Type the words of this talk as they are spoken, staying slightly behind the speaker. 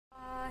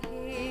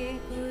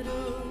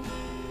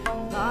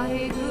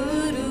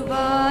Vaheguru,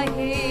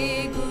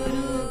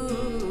 Vaheguru,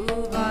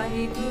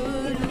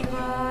 Vaheguru,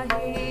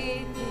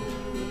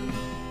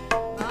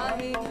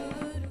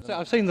 Vaheguru. So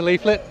I've seen the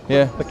leaflet.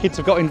 Yeah. The kids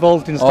have got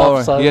involved in stuff. Oh,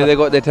 right. So yeah, they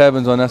got their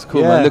turbans on. That's cool,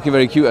 Yeah. man. Looking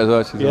very cute as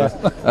well. Actually.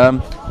 Yeah.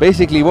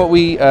 Basically, what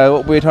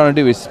we're trying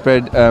to do is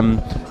spread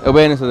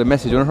awareness of the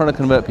message. We're not trying to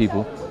convert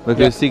people,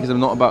 because Sikhs are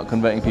not about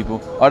converting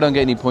people. I don't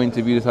get any points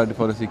if you decide to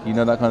follow Sikh, you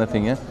know, that kind of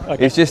thing. Yeah.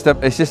 Okay. It's just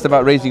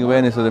about raising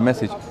awareness of the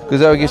message,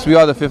 because I guess we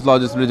are the 5th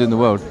largest religion in the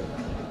world,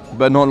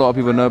 but not a lot of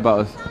people know about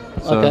us.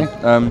 So, Okay.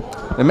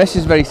 the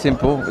message is very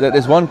simple. That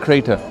there's one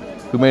creator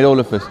who made all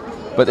of us,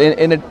 but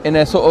in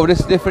a sort of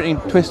this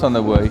different twist on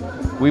the way,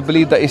 we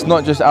believe that it's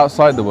not just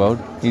outside the world.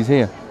 He's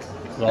here,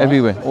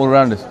 everywhere, all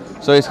around us.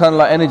 So it's kind of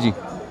like energy.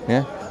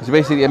 Yeah. It's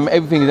basically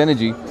everything is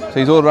energy. So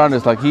he's all around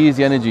us, like he is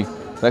the energy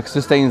that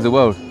sustains the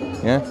world.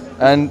 Yeah.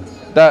 And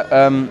that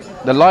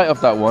the light of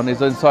that one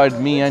is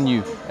inside me and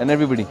you and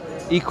everybody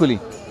equally.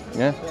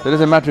 Yeah. So it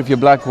doesn't matter if you're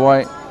black,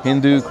 white,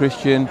 Hindu,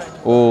 Christian,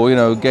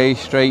 or gay,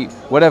 straight,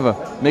 whatever.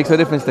 Makes no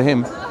difference to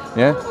him.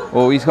 Yeah.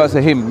 Or he's got to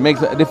say him.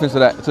 Makes a difference to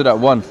that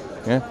one.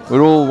 Yeah.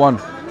 We're all one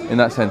in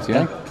that sense.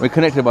 Yeah. Okay. We're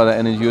connected by that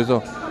energy as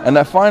well. And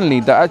that finally,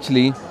 that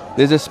actually,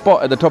 there's a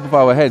spot at the top of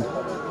our head.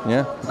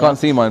 Yeah. You can't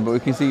see mine, but we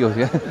can see yours.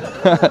 Yeah.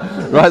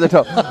 Right at the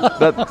top.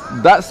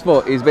 That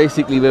spot is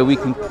basically where we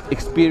can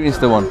experience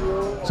the one.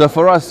 So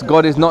for us,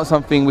 God is not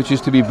something which is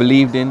to be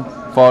believed in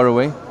far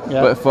away,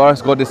 but for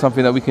us, God is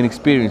something that we can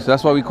experience. So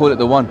that's why we call it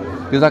the one.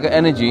 It's like an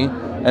energy,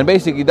 and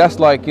basically that's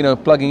like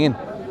plugging in,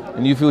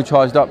 and you feel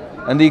charged up.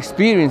 And the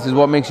experience is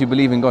what makes you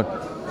believe in God.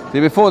 See,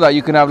 before that,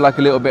 you can have like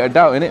a little bit of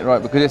doubt in it,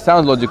 right? Because it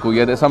sounds logical,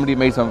 yeah, that somebody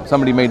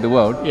made the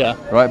world,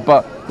 right?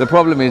 But the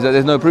problem is that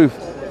there's no proof,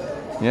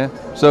 yeah.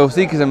 So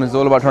Sikhism is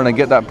all about trying to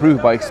get that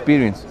proof by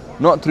experience,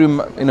 not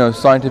through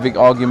scientific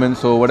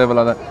arguments or whatever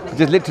like that. It's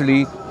just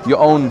literally your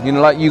own,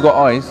 like you got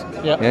eyes,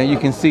 yeah, you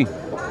can see,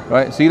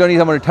 right? So you don't need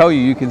someone to tell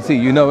you, you can see,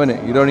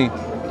 innit? You don't need.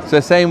 So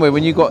the same way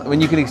when you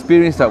can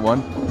experience that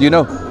one, you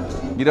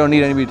don't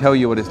need anybody to tell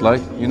you what it's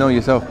like, you know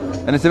yourself,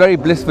 and it's a very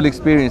blissful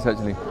experience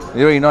actually. It's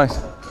very nice.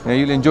 Yeah,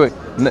 you'll enjoy it.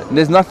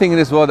 There's nothing in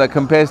this world that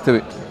compares to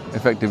it,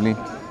 effectively,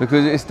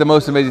 because it's the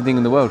most amazing thing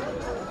in the world.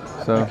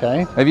 So,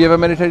 have you ever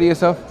meditated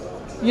yourself?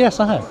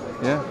 Yes, I have.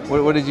 Yeah.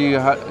 What did you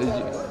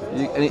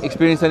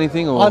experience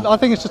anything? Or? I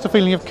think it's just a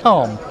feeling of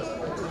calm.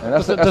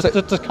 Yeah,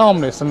 just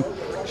calmness and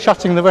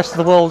shutting the rest of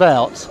the world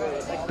out.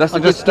 That's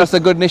a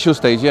good initial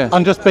stage, yeah.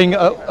 And just being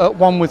at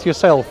one with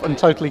yourself and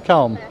totally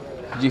calm.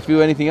 Did you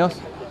feel anything else?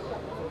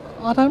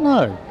 I don't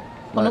know.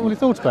 I've not really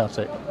thought about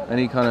it.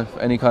 Any kind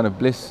of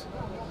bliss?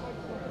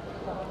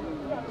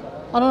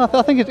 I don't know.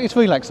 I think it's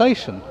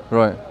relaxation.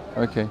 Right.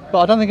 Okay. But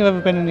I don't think I've ever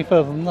been any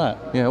further than that.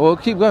 Yeah. Well,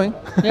 keep going.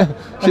 Yeah.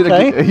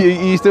 Okay. Are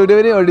you still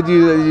doing it, or did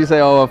you say,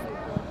 oh,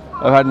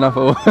 I've had enough?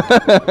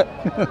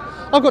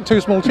 I've got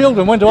 2 small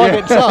children. When do I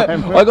get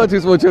time? I got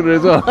 2 small children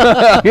as well.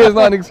 Here's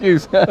not an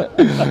excuse.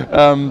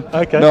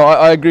 Okay. No,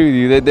 I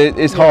agree with you.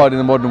 It's hard in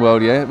the modern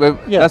world. Yeah.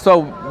 That's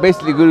what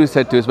basically Guru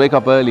said to us: wake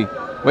up early.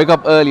 Wake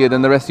up earlier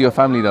than the rest of your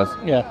family does.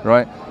 Yeah.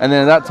 Right. And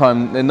then at that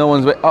time, no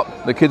one's up.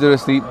 The kids are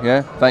asleep.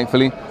 Yeah.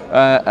 Thankfully.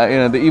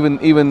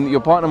 Even your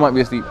partner might be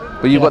asleep,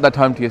 but you've got that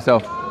time to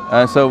yourself.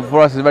 So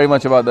for us, it's very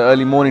much about the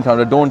early morning time.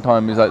 The dawn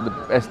time is like the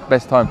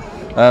best time.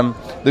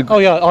 Oh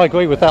yeah, I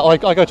agree with that. I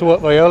go to work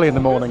very early in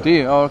the morning. Do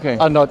you? Oh, okay.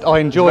 And I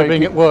enjoy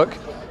being at work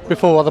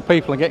before other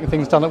people and getting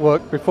things done at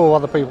work before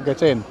other people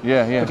get in.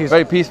 Yeah, yeah. It's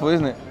very peaceful,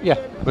 isn't it? Yeah.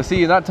 But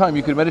see, in that time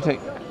you could meditate.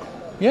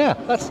 Yeah,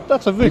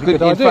 that's a really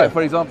good idea. In fact,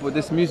 for example, with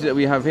this music that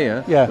we have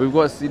here, we've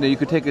got, you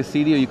could take a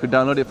CD or you could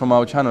download it from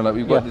our channel. Like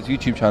we've got this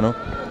YouTube channel.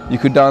 You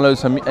could download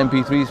some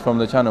MP3s from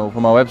the channel,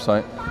 from our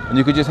website, and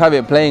you could just have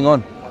it playing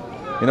on.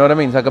 You know what I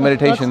mean? It's like a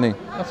meditation thing.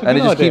 And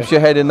it just keeps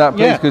your head in that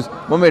place, because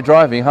when we're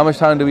driving, how much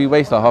time do we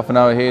waste? Like half an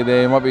hour here,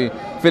 there, might be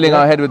filling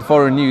our head with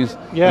foreign news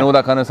and all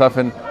that kind of stuff.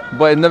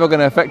 But it's never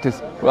going to affect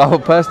us. Our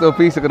personal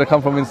peace is going to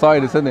come from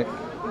inside us, isn't it?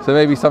 So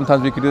maybe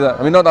sometimes we could do that.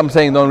 I mean, not that I'm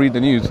saying don't read the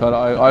news.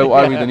 I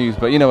read the news,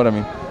 but you know what I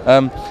mean.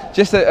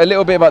 Just a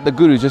little bit about the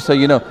Gurus, just so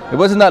you know. It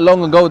wasn't that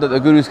long ago that the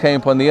Gurus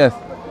came upon the earth.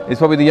 It's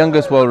probably the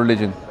youngest world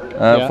religion.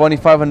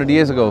 4,500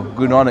 years ago,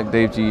 Guru Nanak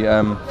Dev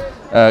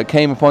Ji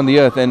came upon the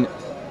earth, and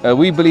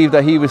we believe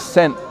that he was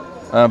sent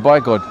by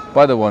God,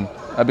 by the One,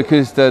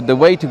 because the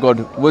way to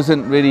God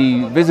wasn't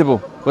really visible,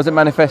 wasn't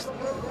manifest.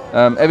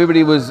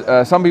 Everybody was,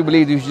 some people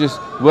believed you should just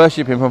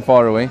worship him from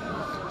far away.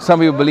 Some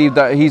people believe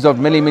that he's of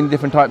many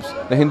different types.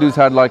 The Hindus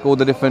had like all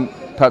the different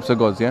types of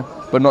gods, yeah,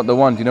 but not the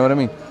one. Do you know what I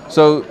mean?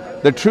 So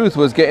the truth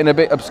was getting a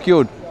bit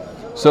obscured.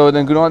 So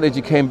then Guru Nanak Dev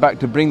Ji came back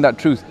to bring that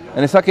truth,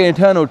 and it's like an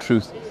eternal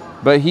truth.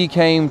 But he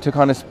came to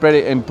kind of spread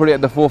it and put it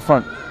at the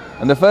forefront.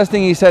 And the first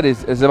thing he said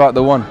is about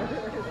the one,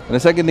 and the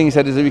second thing he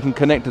said is that we can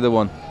connect to the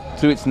one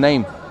through its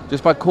name.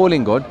 Just by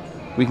calling God,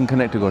 we can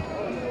connect to God.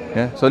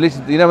 Yeah. So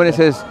listen, you know when it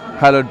says,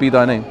 "Hallowed be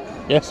thy name."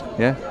 Yes.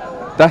 Yeah.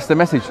 That's the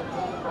message.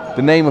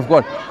 The name of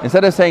God.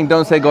 Instead of saying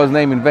don't say God's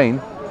name in vain,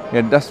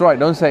 yeah, that's right,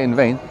 don't say it in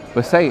vain,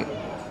 but say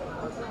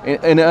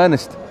it in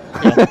earnest.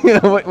 Yeah. You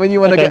know, when you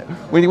want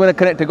to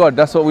connect to God,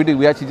 that's what we do.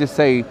 We actually just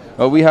say,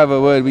 we have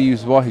a word we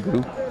use,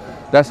 Vaheguru,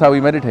 That's how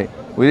we meditate.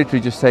 We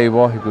literally just say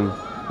Waheguru,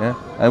 yeah,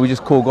 and we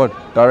just call God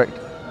direct.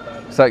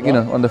 It's like, you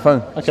know, on the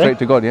phone, straight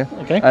to God, yeah.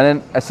 Okay. And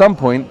then at some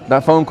point,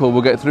 that phone call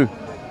will get through,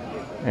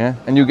 yeah,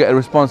 and you get a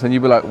response, and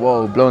you'll be like,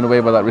 whoa, blown away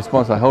by that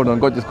response. Like, hold on,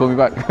 God just called me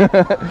back.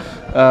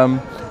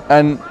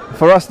 And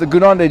for us, the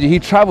Guru Nanak Dev Ji, he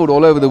travelled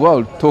all over the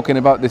world talking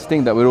about this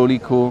thing that we're all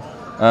equal.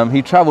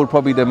 He travelled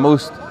probably the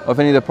most of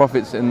any of the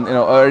prophets, and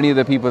or any of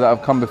the people that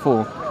have come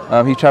before.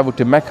 He travelled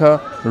to Mecca,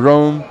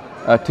 Rome,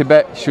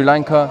 Tibet, Sri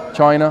Lanka,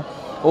 China.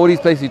 All these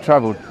places he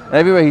travelled, and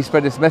everywhere he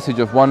spread this message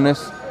of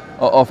oneness,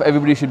 of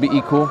everybody should be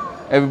equal.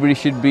 Everybody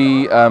should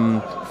be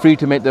free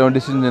to make their own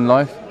decisions in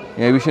life.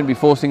 You know, we shouldn't be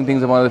forcing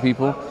things on other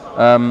people.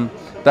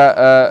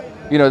 That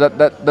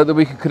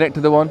we can connect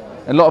to the one.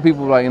 And a lot of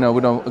people are like,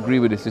 we don't agree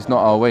with this. It's not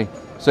our way.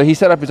 So he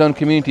set up his own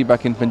community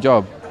back in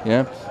Punjab,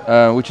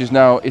 yeah, which is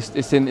now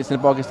it's in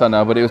Pakistan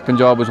now, but it was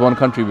Punjab was one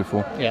country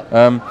before. Yeah.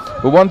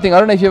 But one thing, I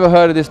don't know if you ever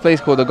heard of this place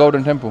called the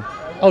Golden Temple.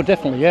 Oh,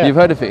 definitely, yeah. You've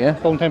heard of it, yeah?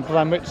 Golden Temple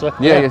of Amritsar.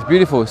 Yeah, it's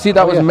beautiful. See,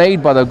 that was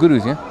made by the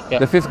Gurus, yeah?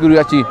 The fifth Guru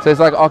actually, so it's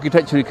like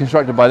architecturally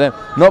constructed by them.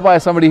 Not by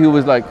somebody who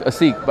was like a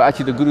Sikh, but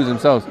actually the Gurus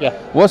themselves. Yeah.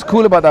 What's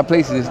cool about that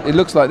place is it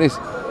looks like this.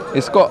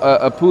 It's got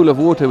a pool of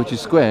water which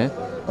is square,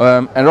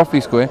 and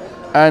roughly square,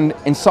 and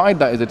inside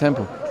that is a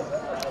temple.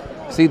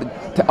 See,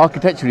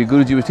 architecturally,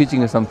 Guruji was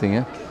teaching us something,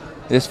 yeah?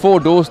 There's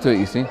 4 doors to it,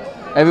 you see.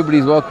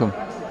 Everybody's welcome.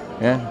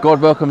 Yeah, God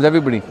welcomes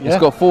everybody. Yeah.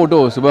 It's got 4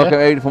 doors to welcome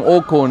everybody from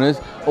all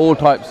corners, all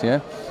types, yeah?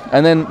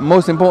 And then,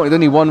 most importantly, there's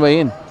only one way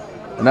in,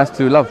 and that's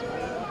to love.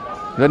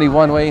 There's only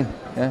one way in,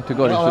 yeah, to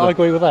God. I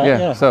agree with that.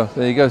 Yeah. So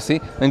there you go.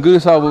 See, and Guru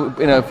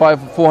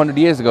Sahib, 400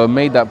 years ago,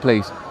 made that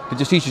place to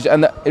just teach us.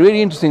 And the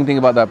really interesting thing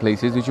about that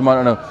place is, which you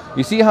might not know,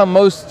 you see how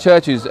most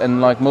churches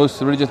and like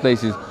most religious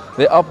places,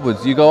 they're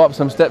upwards. You go up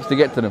some steps to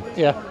get to them.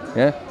 Yeah.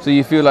 Yeah. So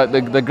you feel like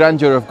the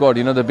grandeur of God.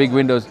 The big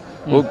windows.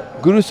 Well,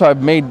 Guru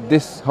Sahib made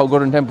this whole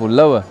Golden Temple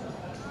lower.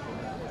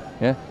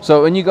 Yeah.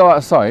 So when you go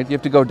outside, you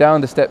have to go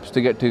down the steps to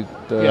get to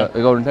the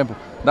Golden Temple.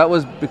 That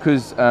was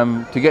because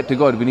to get to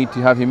God, we need to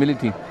have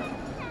humility.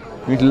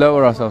 We need to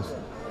lower ourselves.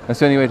 That's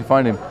the only way to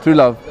find Him, through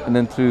love and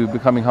then through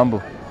becoming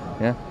humble.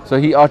 Yeah. So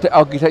he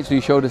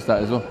architecturally showed us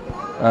that as well.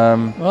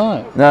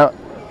 Right. Now,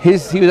 he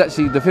was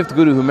actually the 5th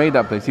Guru who made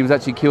that place. He was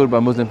actually killed by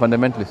Muslim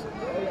fundamentalists.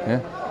 Yeah.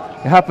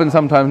 It happens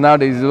sometimes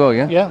nowadays as well.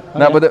 Yeah. Yeah.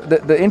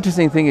 But the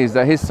interesting thing is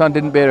that his son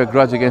didn't bear a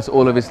grudge against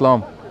all of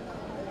Islam.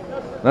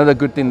 Another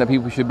good thing that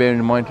people should bear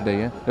in mind today,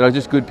 yeah? There are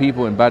just good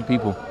people and bad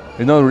people.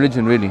 There's no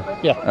religion really.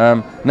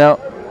 Yeah. Now,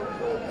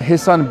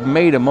 his son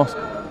made a mosque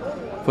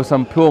for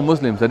some poor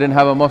Muslims that didn't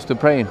have a mosque to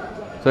pray in.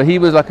 So he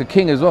was like a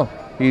king as well.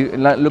 He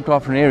looked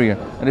after an area.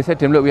 And they said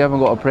to him, look, we haven't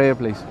got a prayer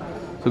place.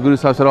 So Guru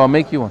Sahib said, I'll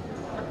make you one.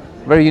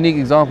 Very unique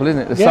example,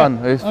 isn't it? The son,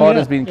 his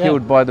father's been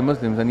killed by the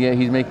Muslims, and yet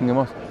he's making a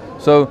mosque.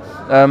 So,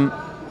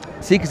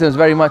 Sikhism is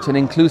very much an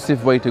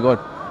inclusive way to God.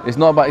 It's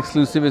not about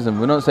exclusivism.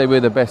 We don't say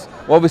we're the best.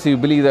 Obviously,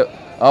 we believe that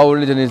our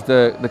religion is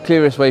the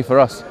clearest way for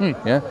us,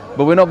 yeah.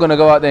 But we're not going to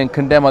go out there and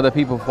condemn other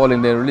people for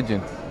following their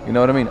religion. You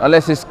know what I mean?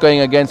 Unless it's going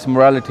against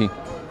morality.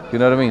 You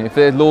know what I mean? If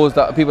there's laws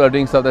that people are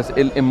doing stuff that's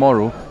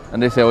immoral,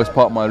 and they say, "Oh, it's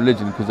part of my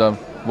religion," because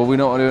well, we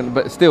don't.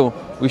 But still,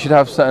 we should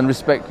have certain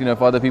respect,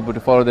 for other people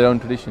to follow their own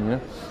tradition.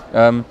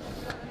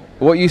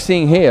 What you're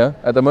seeing here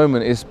at the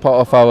moment is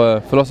part of our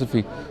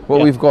philosophy.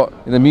 What we've got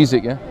in the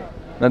music,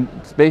 and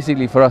it's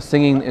basically for us,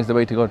 singing is the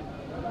way to God.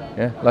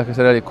 Yeah, like I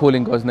said earlier,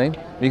 calling God's name.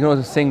 You can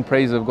also sing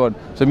praise of God.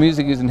 So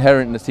music is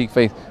inherent in the Sikh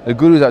faith. The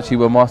Gurus actually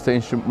were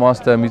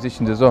master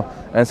musicians as well.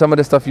 And some of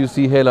the stuff you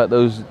see here, like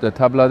the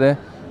tabla there,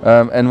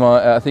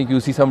 I think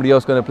you'll see somebody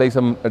else going to play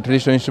some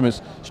traditional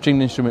instruments,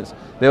 stringed instruments.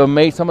 They were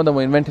made. Some of them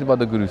were invented by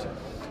the Gurus.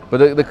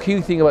 But the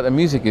key thing about the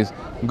music is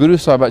Guru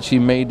Sahib actually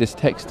made this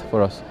text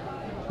for us,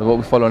 what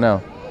we follow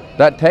now.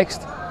 That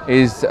text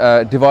is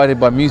divided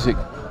by music.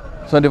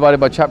 It's not divided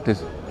by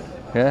chapters.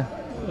 Yeah.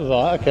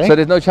 Right, okay. So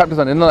there's no chapters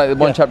on it. It's not like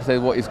one chapter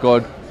says, what is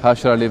God, how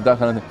should I live, that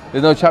kind of thing.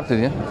 There's no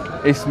chapters,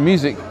 yeah? It's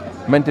music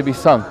meant to be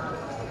sung.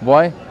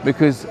 Why?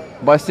 Because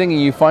by singing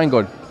you find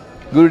God.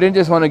 Guru didn't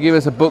just want to give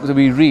us a book that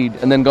we read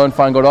and then go and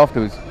find God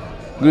afterwards.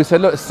 Guru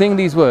said, look, sing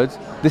these words,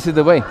 this is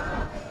the way.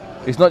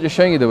 It's not just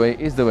showing you the way, it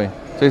is the way.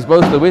 So it's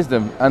both the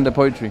wisdom and the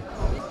poetry.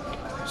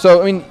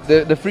 So, I mean,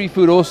 the free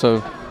food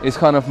also is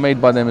kind of made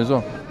by them as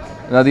well.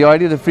 Now the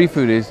idea of the free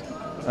food is,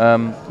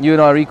 you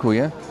and I are equal,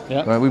 yeah?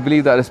 Yeah. Right? We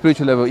believe that at a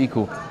spiritual level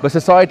equal. But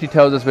society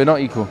tells us we're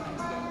not equal.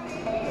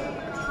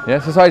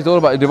 Yeah, society is all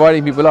about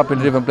dividing people up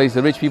into different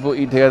places. Rich people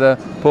eat together,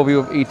 poor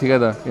people eat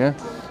together. Yeah.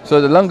 So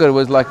the langar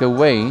was like a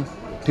way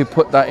to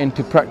put that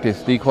into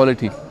practice, the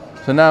equality.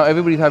 So now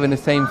everybody's having the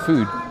same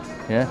food,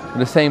 yeah,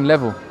 the same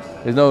level.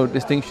 There's no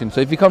distinction. So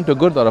if you come to a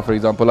Gurdwara, for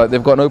example, like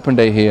they've got an open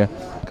day here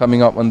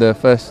coming up on the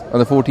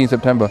 14th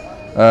September,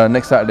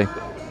 next Saturday.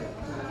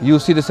 You'll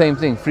see the same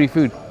thing, free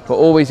food, but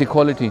always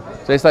equality.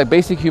 So it's like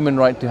basic human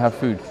right to have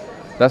food.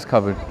 That's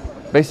covered.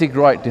 Basic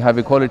right to have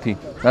equality.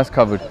 That's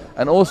covered.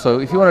 And also,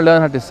 if you want to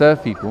learn how to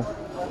serve people,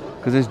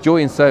 because there's joy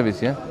in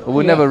service, yeah? But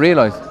we'll never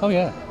realize. Oh,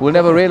 yeah. We'll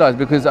never realize,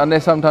 because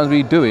unless sometimes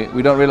we do it,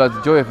 we don't realize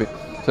the joy of it.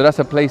 So that's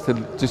a place to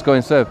just go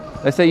and serve.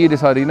 Let's say you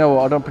decide, you know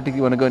what, I don't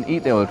particularly want to go and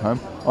eat there all the time.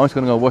 I'm just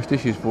going to go wash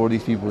dishes for all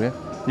these people. Yeah,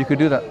 you could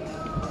do that.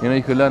 You know,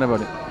 you could learn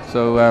about it.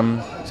 So,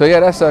 so yeah,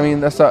 that's. I mean,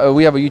 that's.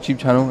 We have a YouTube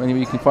channel, and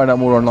you can find out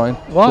more online.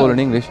 Right. It's all in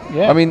English.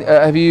 Yeah. I mean,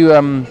 have you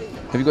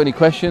got any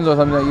questions or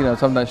something that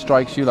something that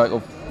strikes you, like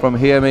from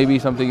here maybe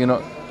something you're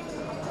not?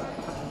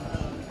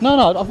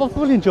 No, I've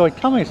really enjoyed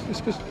coming.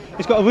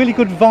 It's got a really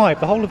good vibe.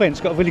 The whole event's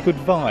got a really good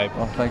vibe.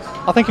 Oh, thanks.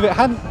 I think if it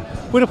hadn't,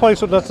 we'd have probably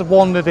sort of just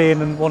wandered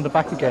in and wandered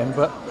back again.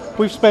 But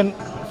we've spent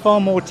far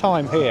more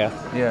time here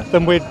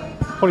than we'd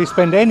probably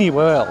spend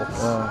anywhere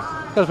else. Wow.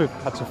 Because we've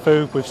had some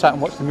food, we've sat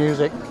and watched the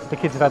music. The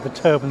kids have had the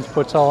turbans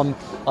put on.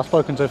 I've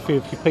spoken to a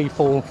few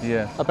people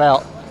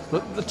about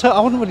I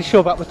wasn't really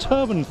sure about the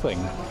turban thing.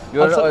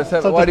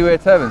 Why do you wear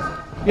turbans?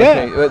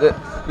 Yeah. Okay.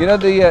 You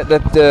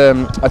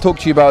know I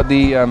talked to you about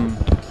the.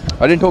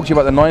 I didn't talk to you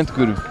about the 9th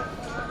Guru.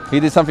 He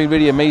did something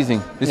really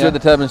amazing. This is where the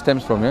turban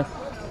stems from. Yeah.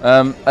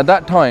 At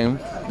that time,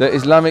 the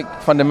Islamic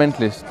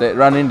fundamentalists that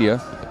ran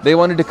India, they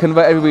wanted to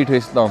convert everybody to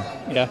Islam.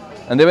 Yeah.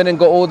 And they went and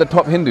got all the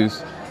top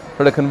Hindus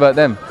to convert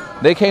them.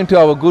 They came to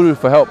our Guru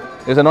for help.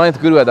 There was a 9th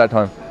Guru at that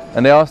time.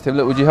 And they asked him,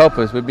 look, would you help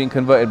us? We're being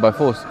converted by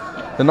force.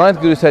 The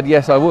 9th Guru said,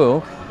 yes, I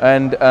will.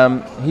 And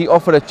he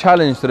offered a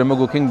challenge to the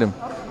Mughal kingdom.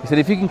 He said,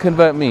 if you can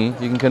convert me,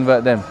 you can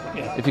convert them.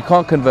 Yeah. If you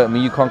can't convert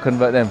me, you can't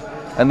convert them.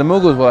 And the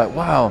Mughals were like,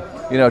 wow,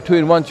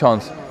 2-in-1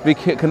 chance. We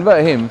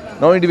convert him,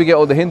 not only do we get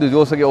all the Hindus, we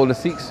also get all the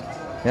Sikhs.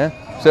 Yeah.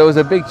 So it was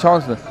a big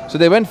chance. So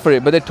they went for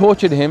it, but they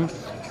tortured him.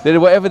 They did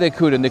whatever they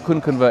could, and they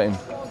couldn't convert him.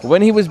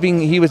 When he was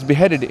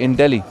beheaded in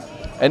Delhi.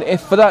 And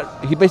if for that,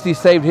 he basically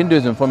saved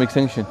Hinduism from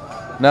extinction.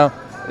 Now,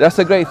 that's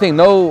a great thing.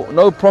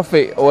 No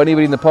prophet or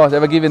anybody in the past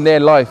ever given their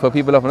life for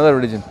people of another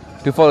religion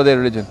to follow their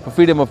religion, for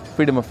freedom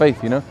of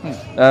faith.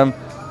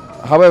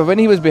 However, when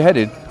he was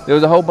beheaded, there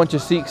was a whole bunch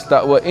of Sikhs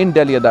that were in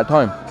Delhi at that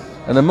time,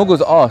 and the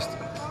Mughals asked,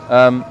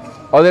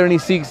 "Are there any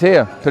Sikhs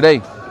here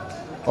today?"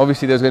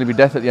 Obviously, there was going to be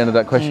death at the end of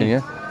that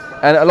question.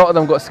 And a lot of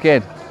them got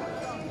scared,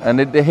 and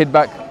they hid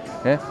back.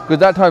 Because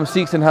that time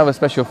Sikhs didn't have a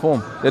special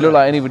form; they looked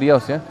like anybody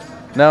else.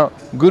 Now,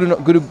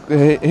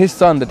 his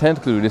son, the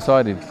 10th Guru,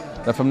 decided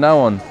that from now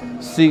on,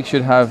 Sikhs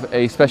should have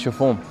a special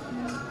form.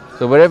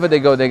 So wherever they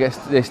go,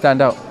 they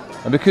stand out.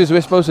 And because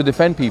we're supposed to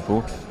defend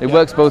people, it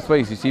works both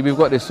ways. You see, we've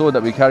got this sword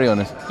that we carry on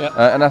us,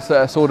 and that's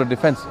a sword of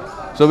defense.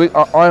 So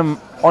I'm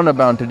honor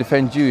bound to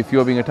defend you if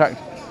you're being attacked.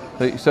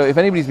 So if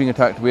anybody's being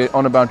attacked, we're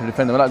honor bound to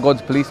defend them. We're like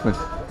God's policemen.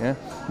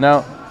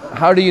 Now,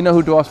 how do you know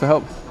who to ask for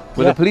help?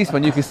 With a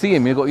policeman, you can see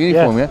him. You've got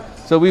uniform.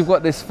 So we've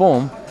got this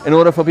form in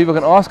order for people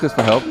can ask us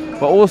for help.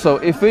 But also,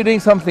 if we're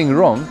doing something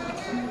wrong,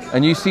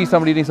 and you see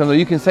somebody doing something,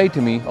 you can say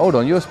to me, hold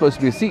on, you're supposed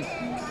to be a Sikh.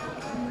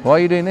 Why are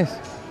you doing this?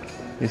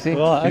 You see?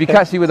 Right, if you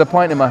catch me with a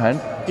pint in my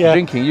hand,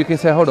 drinking, you can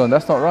say, hold on,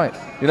 that's not right.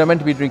 You're not meant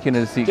to be drinking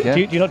as a Sikh. Do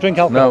you not drink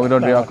alcohol? No, we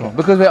don't drink alcohol.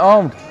 Because we're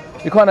armed.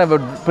 You can't have a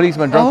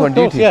policeman drunk on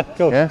duty.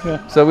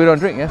 So we don't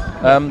drink.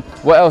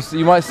 What else?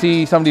 You might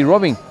see somebody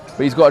robbing,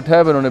 but he's got a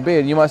turban on a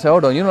beard, and you might say,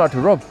 hold on, you're not allowed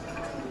to rob.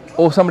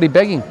 Or somebody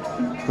begging.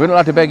 We're not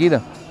allowed to beg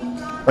either.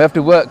 We have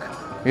to work,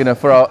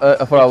 for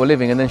our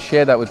living, and then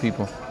share that with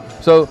people.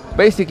 So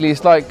basically,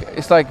 it's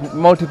like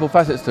multiple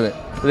facets to it.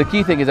 But the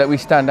key thing is that we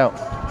stand out.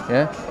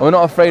 And we're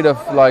not afraid of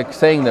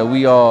saying that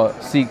we are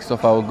Sikhs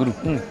of our Guru,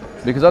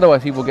 because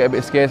otherwise people get a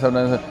bit scared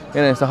sometimes.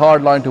 It's a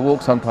hard line to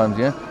walk sometimes.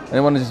 And they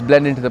want to just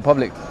blend into the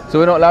public. So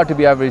we're not allowed to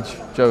be average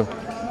Joe.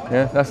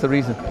 That's the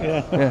reason.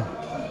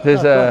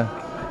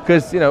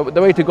 Because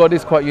the way to God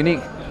is quite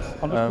unique.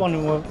 I'm just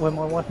wondering where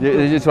my wife is.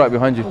 They're just right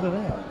behind you. Oh, they're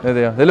there. There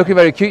they are. They're looking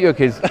very cute, your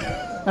kids.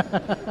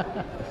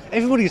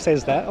 Everybody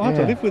says that. I have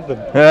to live with them.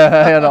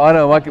 I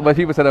know. My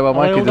people said that about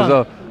my kids as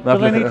well. Do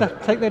they need to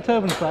take their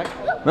turbans back?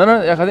 No,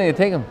 I think they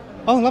take them.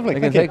 Oh, lovely. They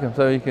can take them,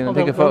 so you can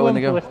take a photo when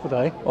they go. For the rest of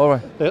the day. All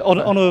right.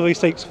 Honorary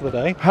Sikhs for the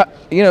day.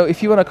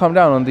 If you want to come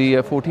down on the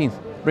 14th,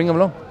 bring them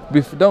along.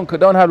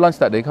 Don't have lunch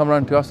that day. Come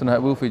round to us and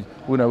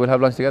we'll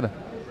have lunch together.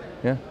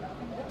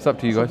 It's up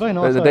to you guys. Very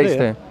nice the date's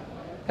there.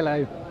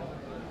 Hello.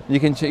 You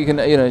can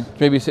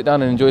maybe sit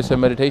down and enjoy some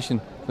meditation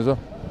as well.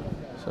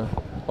 So,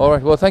 all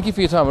right. Well, thank you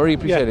for your time. I really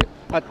appreciate it.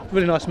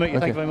 Really nice to meet you.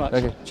 Thank you very much.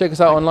 Okay. Check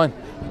us out online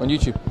on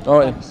YouTube. All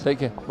right. Then. Take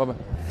care. Bye bye.